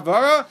kol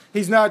havara,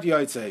 he's not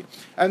yaitze.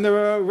 And the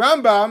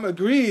Rambam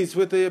agrees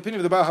with the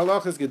opinion of the Baal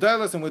Halachas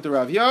Gedolos and with the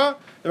Rav Yah.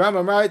 The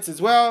Rambam writes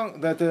as well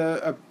that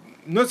the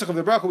nusach of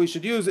the bracha we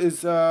should use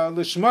is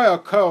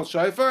l'shmoya kol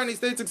shofar, and he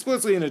states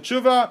explicitly in a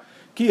tshuva,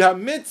 Ki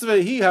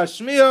ha-mitzvah hi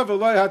ha-shmiya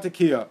v'loi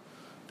ha-tekiyah.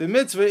 The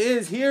mitzvah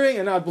is hearing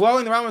and not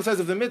blowing. The Rambam says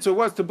if the mitzvah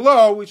was to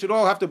blow, we should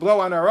all have to blow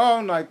on our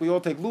own. Like we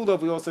all take lulav,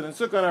 we all sit in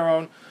sukkah on our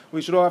own.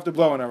 We should all have to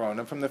blow on our own.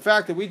 And from the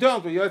fact that we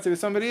don't, we yotze with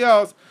somebody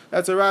else,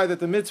 that's a right that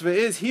the mitzvah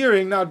is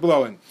hearing, not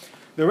blowing.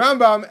 The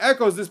Rambam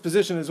echoes this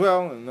position as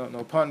well.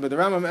 No pun, but the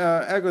Rambam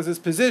echoes this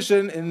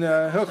position in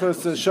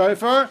Hilchos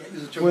Shofar,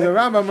 where the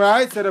Rambam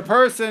writes that a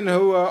person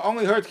who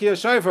only heard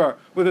Tekiyas Shofar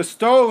with a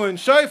stolen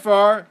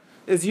shofar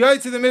is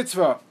yotze the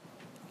mitzvah,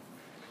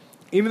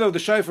 even though the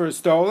shofar is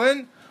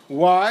stolen.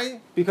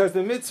 Why? Because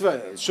the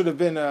mitzvah should have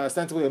been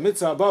ostensibly a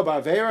mitzvah above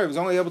Avera. He was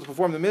only able to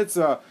perform the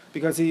mitzvah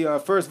because he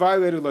first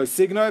violated Lo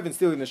Signov in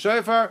stealing the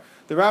shofar.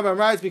 The Rambam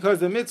writes because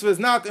the mitzvah is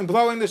not in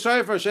blowing the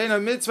shofar.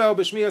 Sheina mitzvah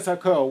b'shmiyas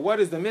hakol.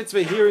 What is the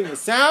mitzvah? Hearing the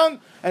sound,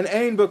 and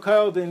ein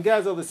b'kol din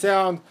gezel. The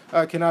sound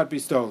cannot be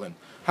stolen.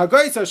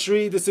 Hagais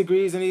Ashri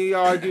disagrees, and he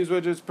argues,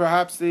 which is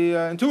perhaps the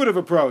intuitive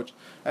approach,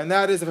 and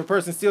that is if a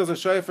person steals a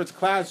shofar,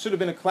 it should have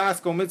been a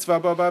classical mitzvah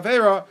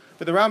b'avera,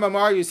 but the Rambam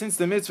argues since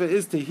the mitzvah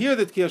is to hear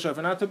the Tekiyas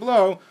Shofar, not to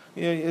blow,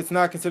 it's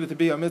not considered to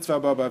be a mitzvah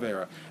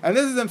b'avera. And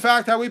this is in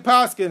fact how we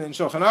paskin in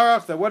Shulchan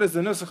Aruch, that what is the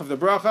nusach of the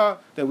bracha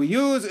that we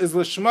use is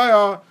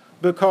l'shmaya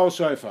b'kol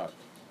shofar.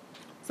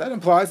 So that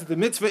implies that the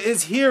mitzvah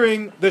is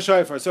hearing the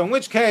shofar. So in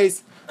which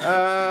case,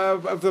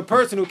 of the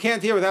person who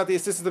can't hear without the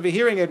assistance of a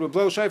hearing aid would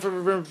blow shofar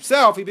for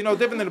himself, he'd be no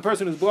different than a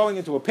person who's blowing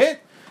into a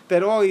pit,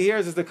 that all he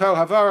hears is the kol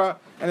havara,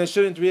 and it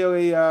shouldn't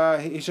really,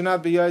 he should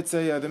not be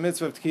yotze the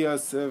mitzvah of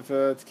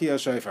Tekiyas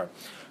Shofar.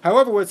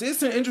 However, what's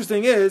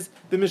interesting is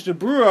the Mishnah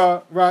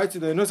Brura writes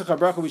the nusach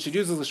habracha we should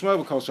use as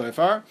l'shma b'kol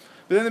shofar,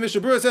 but then the Mishnah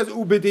Brura says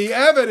ubedi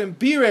eved and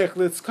birech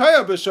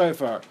litzkaya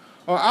b'shofar,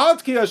 or al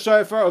Tekiyas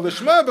Shofar or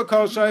l'shma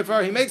b'kol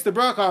shofar. He makes the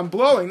bracha on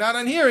blowing, not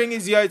on hearing.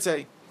 Is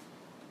yotze.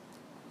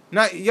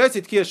 Not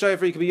yotze Tekiyas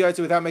Shofar, he could be yotze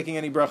without making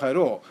any bracha at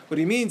all. What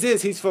he means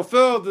is he's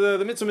fulfilled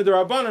the mitzvah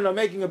midrabanan of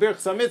making a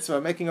birchas mitzvah,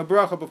 making a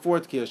bracha before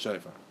Tekiyas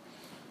Shofar.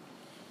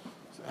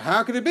 So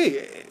how could it be?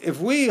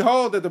 If we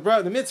hold that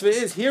the mitzvah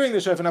is hearing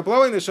the shofar, not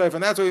blowing the shofar,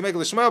 and that's why we make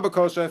l'shma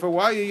b'kol shofar,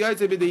 why are you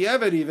yotze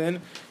b'di'evet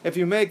even if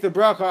you make the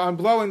bracha on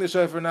blowing the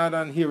shofar, not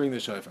on hearing the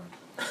shofar?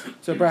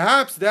 So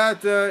perhaps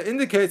that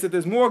indicates that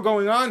there's more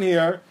going on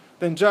here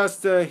than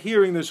just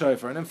hearing the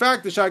shofar. And in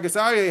fact, the Shagas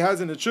Aryeh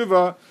has in the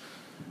Tshuva,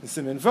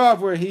 Siman Vav,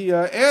 where he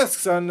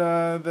asks on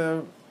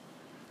the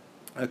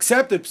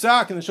accepted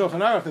psak in the Shulchan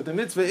Aruch that the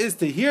mitzvah is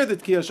to hear the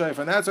Tekiyas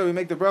Shofar, and that's why we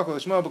make the bracha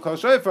l'shma b'kol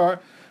shofar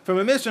from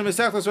a Mishnah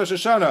Masechtas Rosh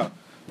Hashanah.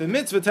 The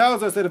mitzvah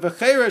tells us that if a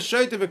cheres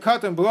shoyte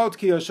v'katan blow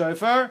Tekiyas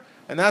Shofar,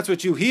 and that's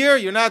what you hear,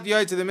 you're not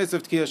yotze to the mitzvah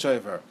of Tekiyas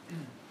Shofar.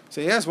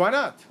 So yes, why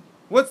not?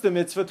 What's the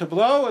mitzvah, to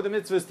blow, or the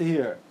mitzvah is to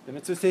hear? The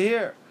mitzvah is to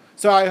hear.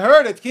 So I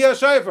heard it, Tekiyas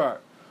Shofar.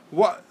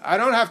 What? I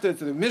don't have to.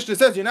 The Mishnah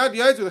says you're not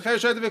yotze with the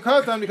cheres shoyte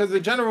v'katan because the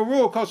general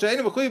rule kol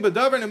she'einu b'chuy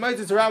b'davar nemaitz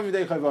tzarav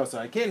midei chayvasa.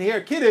 I can't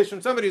hear kiddush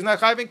from somebody who's not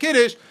chayv in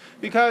kiddush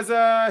because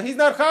he's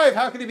not chayv.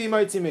 How could he be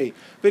mitzi me?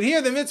 But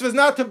here the mitzvah is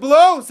not to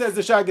blow, says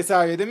the Shagas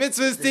Aryeh. The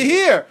mitzvah is to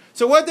hear.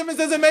 So what difference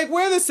does it make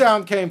where the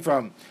sound came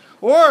from?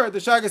 Or the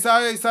Shagas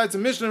Aryeh cites a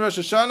Mishnah in Rosh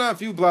Hashanah a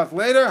few blocks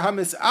later.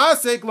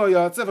 Hamisasek lo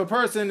yotze. If a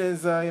person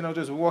is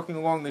just walking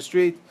along the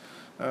street,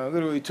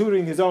 literally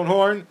tooting his own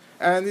horn,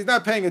 and he's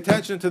not paying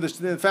attention to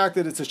the fact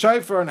that it's a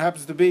shofar and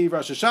happens to be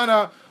Rosh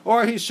Hashanah,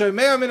 or he's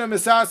shomea min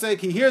misasek,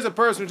 he hears a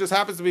person who just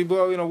happens to be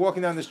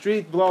walking down the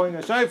street blowing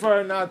a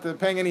shofar, not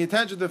paying any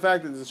attention to the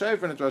fact that it's a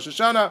shofar and it's Rosh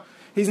Hashanah,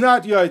 he's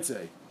not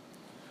yotze.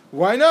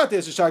 Why not?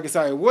 There's a Shagas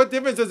Aryeh. What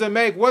difference does it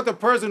make what the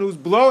person who's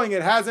blowing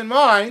it has in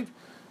mind?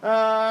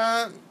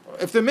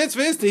 If the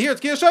mitzvah is to hear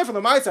Tekiyas Shofar,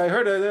 the Maisa, I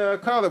heard a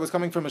call that was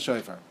coming from a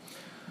shofar.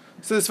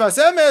 So the Sfas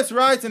Emes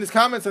writes in his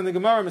comments on the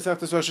Gemara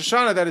Masechtas Rosh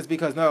Hashanah that it's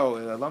because,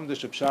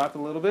 Lamdish Pshat a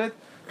little bit,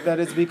 that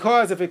it's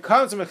because if it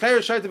comes from a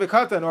cheres shoyte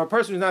v'katan, or a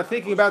person who's not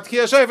thinking about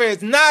Tekiyas Shofar,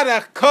 it's not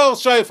a kol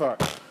shofar.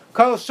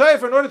 Kol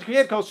shofar, in order to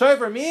create kol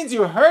shofar, means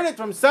you heard it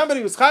from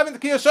somebody who's chayvin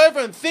Tekiyas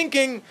Shofar and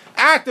thinking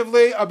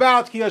actively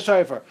about Tekiyas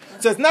Shofar.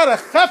 So it's not a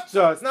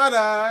chafza, it's not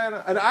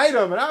an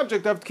item, an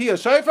object of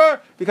Tekiyas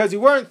Shofar, because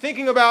you weren't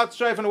thinking about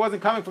shofar and it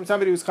wasn't coming from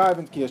somebody who's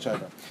chayvin Tekiyas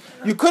Shofar.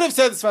 You could have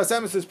said the Sfas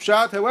Emes is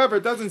pshat, however,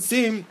 it doesn't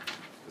seem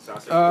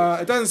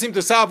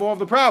to solve all of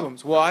the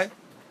problems. Why?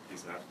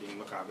 He's not being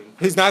machabin.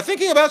 He's not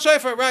thinking about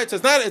shofar, right? So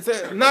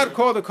it's not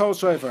called a kol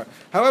shofar.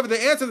 However,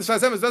 the answer to the Sfas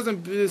Emes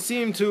doesn't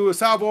seem to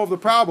solve all of the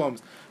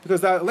problems,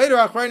 because later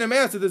Achronim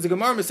answered there's a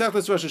Gemara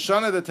Masechtas Rosh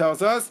Hashanah that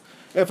tells us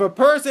if a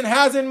person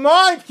has in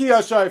mind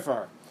Tekiyas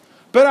Shofar,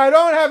 but I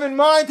don't have in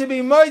mind to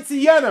be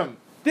moitzi yenim,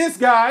 this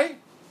guy,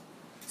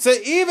 so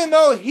even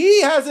though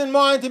he has in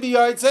mind to be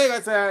yotze,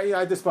 let's say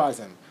I despise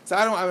him. So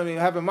I don't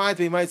have in mind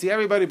to be mighty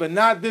everybody, but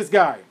not this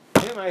guy.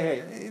 Him I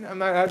hate. I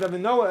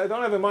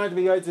don't have in mind to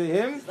be yotze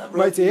him.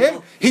 Mighty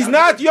him. He's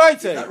not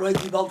yotze. He's not right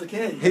to be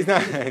Baltakei. He's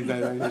not.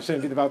 He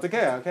shouldn't be the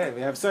Baltakei. Okay,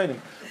 we have Stein.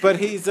 But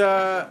he's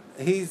not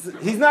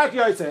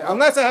yotze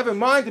unless I have in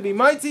mind to be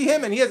mighty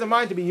him, and he has in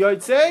mind to be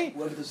yotze.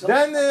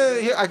 Then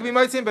I can be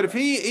mighty him. But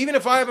even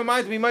if I have in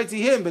mind to be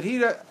mighty him, but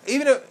even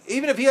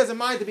if he has in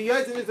mind to be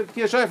yotze, it's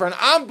Tekiyas Shofar, and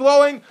I'm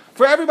blowing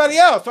for everybody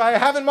else, so I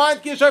have in mind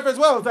Tekiyas Shofar as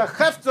well. It's a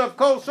chefza of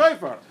kol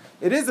shofar.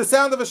 It is the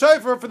sound of a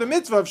shofar for the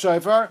mitzvah of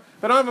shofar,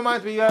 but I don't have in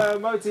mind to be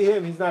motzi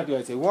him. He's not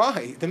yotze.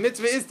 Why? The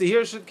mitzvah is to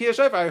hear Tekiyas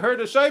Shofar. I heard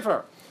a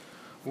shofar.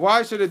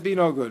 Why should it be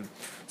no good?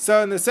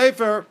 So in the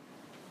Sefer,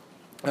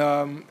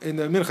 in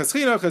the Minchas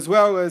Chinuch, as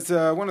well as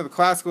one of the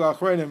classical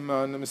Achronim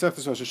on the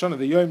Masechtas Rosh Hashanah,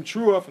 the Yom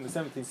Truah from the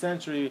 17th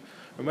century,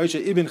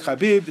 Ramosha Ibn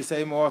Chabib, the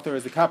same author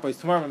as the Kapos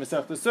Tamarim and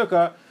Masechtas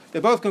Sukkah, they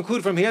both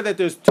conclude from here that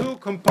there's two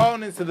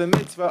components to the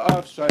mitzvah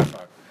of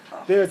shofar.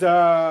 There's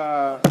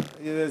a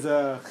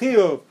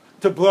chiyuv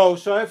to blow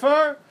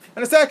shofar,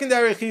 and a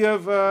secondary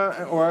chiyuv,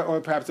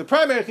 or perhaps the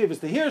primary chiyuv is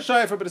to hear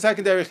shofar, but a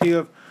secondary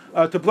chiyuv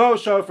to blow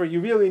shofar,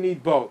 you really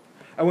need both.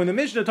 And when the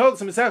Mishnah told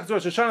us in Masechtas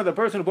Rosh Hashanah the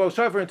person who blows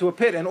shofar into a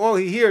pit and all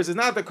he hears is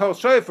not the kol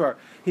shofar,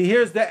 he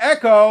hears the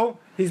echo,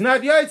 he's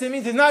not yotze, it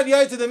means he's not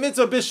yotze the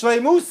mitzvah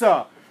b'shlei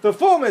musa, the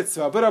full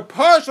mitzvah, but a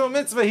partial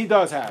mitzvah he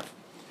does have.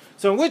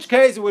 So in which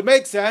case it would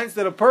make sense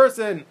that a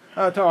person,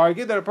 to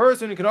argue, that a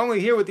person who can only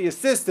hear with the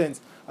assistance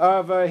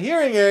of a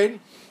hearing aid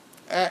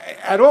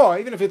at all,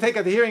 even if you take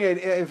out the hearing aid,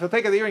 if you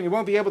take out the hearing, you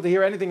won't be able to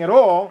hear anything at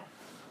all,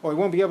 or you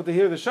won't be able to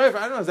hear the shofar.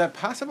 I don't know, is that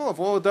possible? If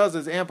all it does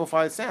is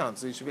amplify sound,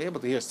 so you should be able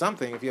to hear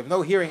something. If you have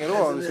no hearing at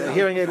all, the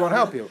hearing aid won't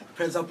help you.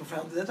 Depends how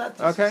profound that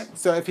is. Okay,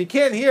 so if he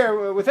can't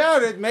hear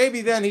without it, maybe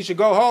then he should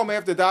go home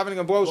after davening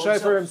and blow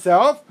shofar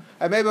himself,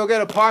 and maybe he'll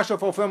get a partial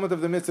fulfillment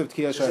of the mitzvah of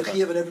Tekiyas Shofar. Is it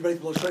chiyuv and everybody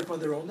blow shofar on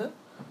their own then?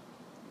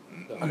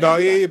 No,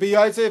 you'd be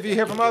yaitse if you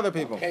hear from other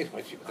people. Okay, so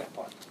with that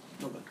part.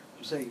 No, but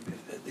I'm saying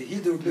if the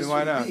Hebrew Then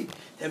why not? mitzvah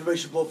everybody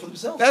should blow for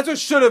themselves. That's what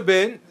should have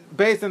been,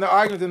 based on the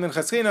argument in the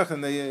Chaschinach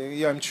and the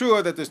Yom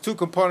Trua, that there's two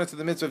components to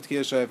the mitzvah of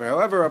Tekiyas Shofar.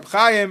 However, Reb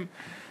Chaim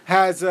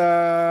has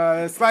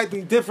a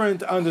slightly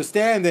different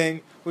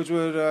understanding, which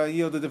would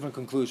yield a different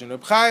conclusion.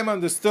 Reb Chaim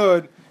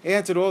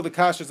answered all the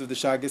kashas of the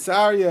Shagas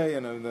Aryeh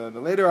and the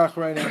later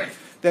Achronim,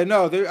 that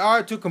no, there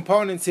are two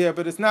components here,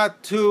 but it's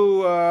not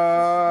two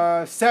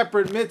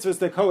separate mitzvahs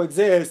that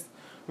coexist.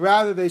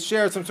 Rather, they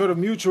share some sort of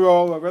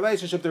mutual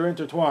relationship, they're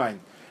intertwined.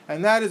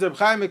 And that is, Reb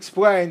Chaim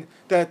explained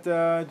that,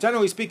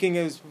 generally speaking,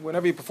 is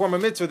whenever you perform a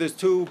mitzvah, there's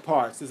two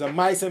parts. There's a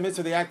ma'aseh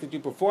mitzvah, the act that you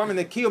perform, and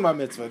the kiyum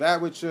mitzvah, that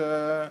which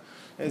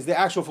is the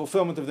actual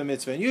fulfillment of the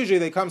mitzvah. And usually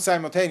they come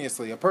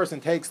simultaneously. A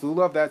person takes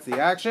lulav, that's the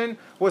action.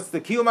 What's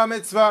the kiyum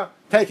mitzvah?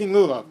 Taking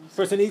lulav. A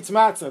person eats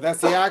matzah, that's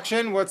the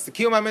action. What's the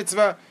kiyum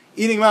mitzvah?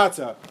 Eating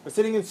matzah. We're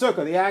sitting in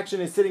sukkah. The action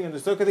is sitting in the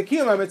sukkah. The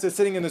kiyum mitzvah is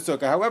sitting in the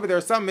sukkah. However, there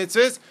are some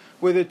mitzvahs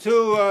where the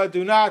two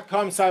do not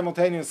come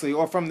simultaneously,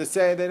 or from the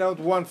same. They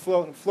don't one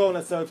flow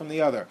necessarily from the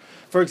other.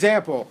 For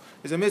example,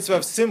 there's a mitzvah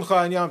of simcha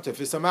and yom tov.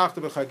 V'samachta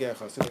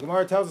b'chagecha. So the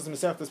Gemara tells us in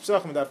Masechtas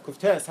Pesachim Daf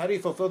Kuftes, how do you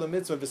fulfill the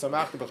mitzvah of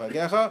v'samachta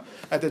b'chagecha?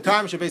 At the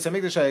time Shebeis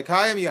Hamikdash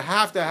Hayakayim, you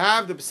have to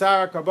have the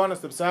b'sar karbonos,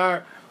 the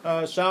b'sar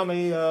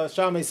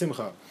shalmei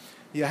simcha.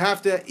 You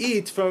have to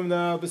eat from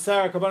the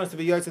b'sar karbonos to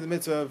be yotze the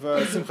mitzvah of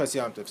simchas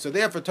yom tov. So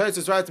therefore,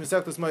 Tosfos writes in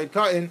Masechtas Moed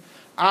Katan,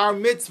 our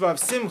mitzvah of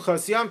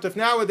simchas yom tov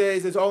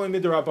nowadays is only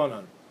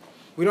midrabanan.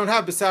 We don't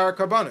have b'sar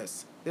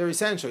karbonos. They're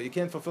essential. You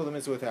can't fulfill the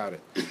mitzvah without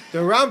it. The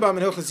Rambam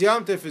in Hilchos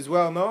Yom Tov is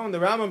well known. The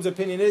Rambam's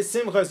opinion is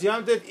simchas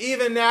yom tov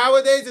even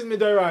nowadays is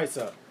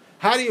midoraisa.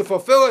 How do you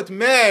fulfill it?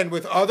 Men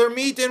with other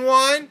meat and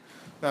wine.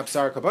 Not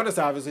b'sar karbonos.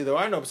 Obviously, there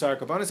are no b'sar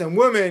karbonos. And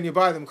women, you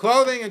buy them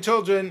clothing, and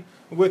children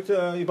with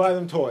you buy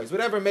them toys.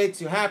 Whatever makes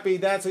you happy,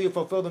 that's how you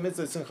fulfill the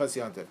mitzvah of simchas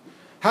yom tov.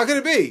 How could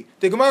it be?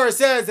 The Gemara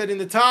says that in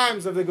the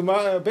times of the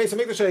Beis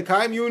Hamikdash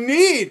Hayakayim, you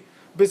need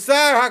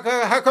b'sar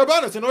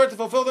hakarbonos in order to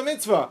fulfill the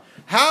mitzvah.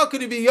 How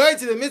could it be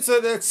yotze the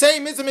mitzvah, that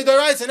same mitzvah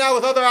midoraisa now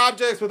with other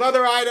objects, with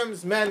other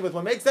items, men with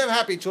what makes them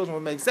happy, children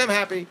with what makes them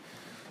happy?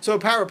 So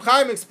Reb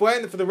Chaim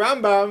explained that for the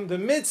Rambam, the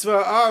mitzvah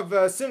of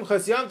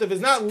simchas yom tov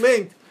is not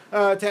linked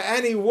to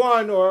any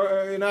one,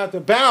 or you're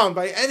not bound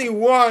by any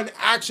one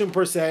action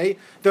per se.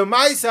 The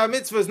ma'aseh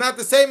mitzvah is not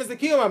the same as the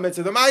kiyum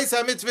mitzvah. The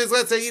ma'aseh mitzvah is,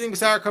 let's say, eating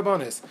b'sar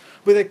karbonos.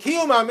 But the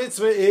kiyum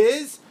mitzvah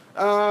is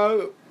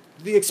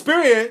the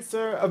experience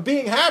of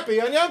being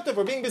happy on Yom Tov,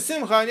 or being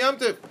besimcha on Yom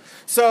Tov.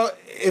 So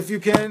if you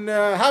can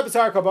have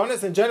b'sar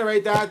karbonos and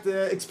generate that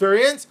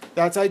experience,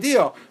 that's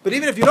ideal. But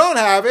even if you don't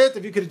have it,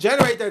 if you could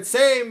generate that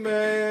same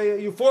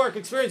euphoric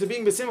experience of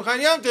being besimcha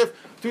on Yom Tov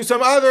through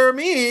some other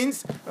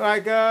means,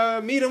 like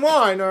meat and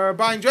wine, or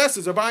buying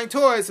dresses, or buying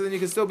toys, so then you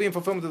can still be in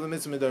fulfillment of the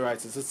mitzvah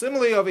midoraisa. So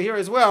similarly over here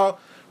as well,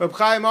 Reb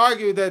Chaim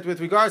argued that with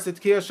regards to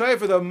Tekiyas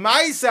Shofar, the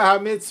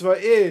ma'aseh mitzvah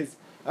is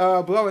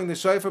blowing the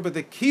shofar, but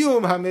the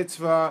kiyum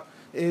ha-mitzvah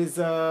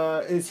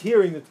is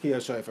hearing the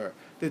Tekiyas Shofar.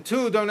 The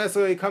two don't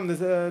necessarily come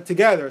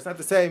together. It's not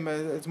the same.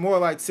 It's more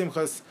like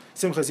simchas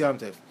yom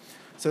tov.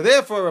 So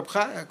therefore,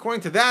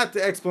 according to that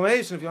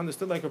explanation, if you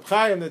understood like Reb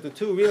Chaim, that the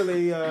two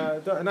really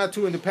are not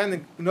two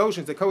independent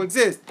notions that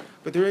coexist,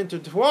 but they're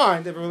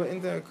intertwined, they have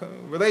a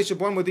relationship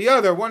one with the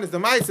other. One is the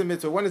ma'aseh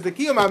mitzvah, one is the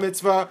kiyum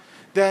mitzvah.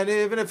 Then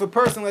even if a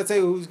person, let's say,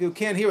 who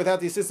can't hear without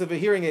the assistance of a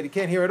hearing aid, he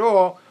can't hear at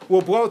all,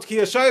 will blow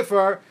Tekiyas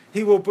Shofar,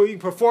 he will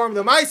perform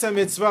the ma'aseh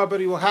mitzvah, but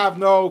he will have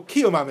no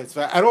kiyum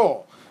mitzvah at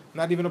all.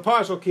 Not even a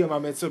partial kiyum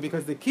mitzvah,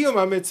 because the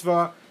kiyum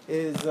mitzvah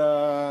is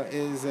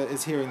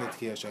hearing the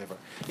Tekiyas Shofar.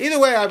 Either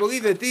way, I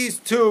believe that these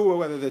two,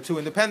 whether they're two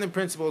independent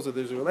principles or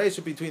there's a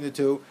relationship between the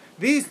two,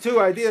 these two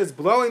ideas,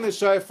 blowing the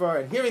shofar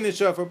and hearing the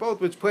shofar, both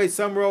which play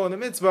some role in the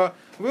mitzvah,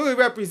 really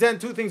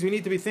represent two things we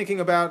need to be thinking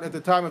about at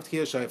the time of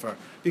Tekiyas Shofar.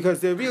 Because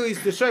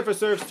the shofar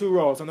serves two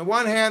roles. On the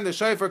one hand, the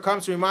shofar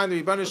comes to remind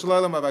the Ribono Shel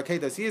Olam of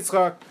Akedas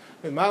Yitzchak,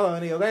 and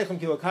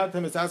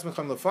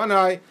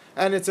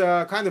it's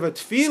a kind of a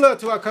tefillah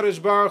to HaKadosh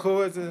Baruch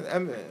Hu. It's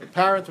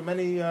apparent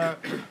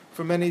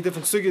from many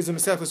different sugyas in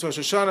Masechtas Rosh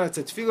Hashanah. It's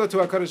a tefillah to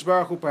HaKadosh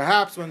Baruch Hu.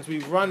 Perhaps once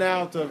we've run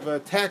out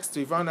of text,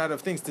 we've run out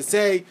of things to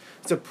say.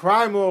 It's a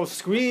primal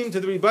scream to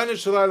the Ribono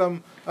Shel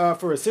Olam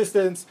for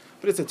assistance.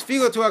 But it's a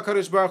tefillah to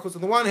HaKadosh Baruch Hu. So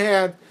on the one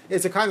hand,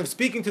 it's a kind of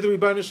speaking to the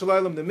Ribono Shel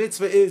Olam. The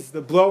mitzvah is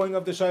the blowing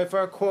of the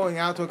shofar, calling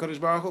out to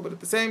HaKadosh Baruch Hu. But at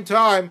the same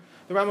time,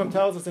 the Rambam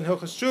tells us in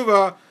Hilchos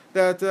Shuvah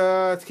that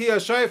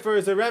Tekiyas Shofar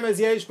is a remez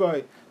yesh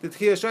boi. The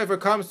Tekiyas Shofar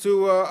comes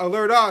to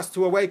alert us,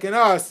 to awaken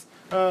us,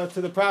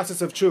 to the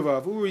process of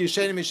tshuva.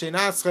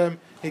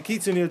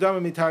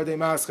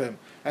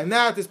 And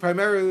that is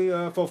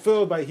primarily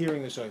fulfilled by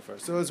hearing the shofar.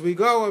 So as we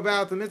go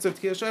about the mitzvah of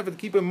Tekiyas Shofar,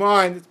 keep in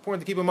mind, it's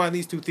important to keep in mind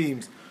these two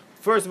themes.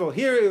 First of all,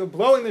 here,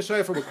 blowing the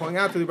shofar, we're calling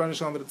out to the Rebbeinu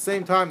Shalom, but at the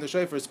same time, the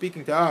shofar is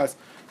speaking to us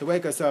to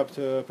wake us up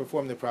to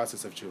perform the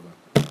process of tshuva.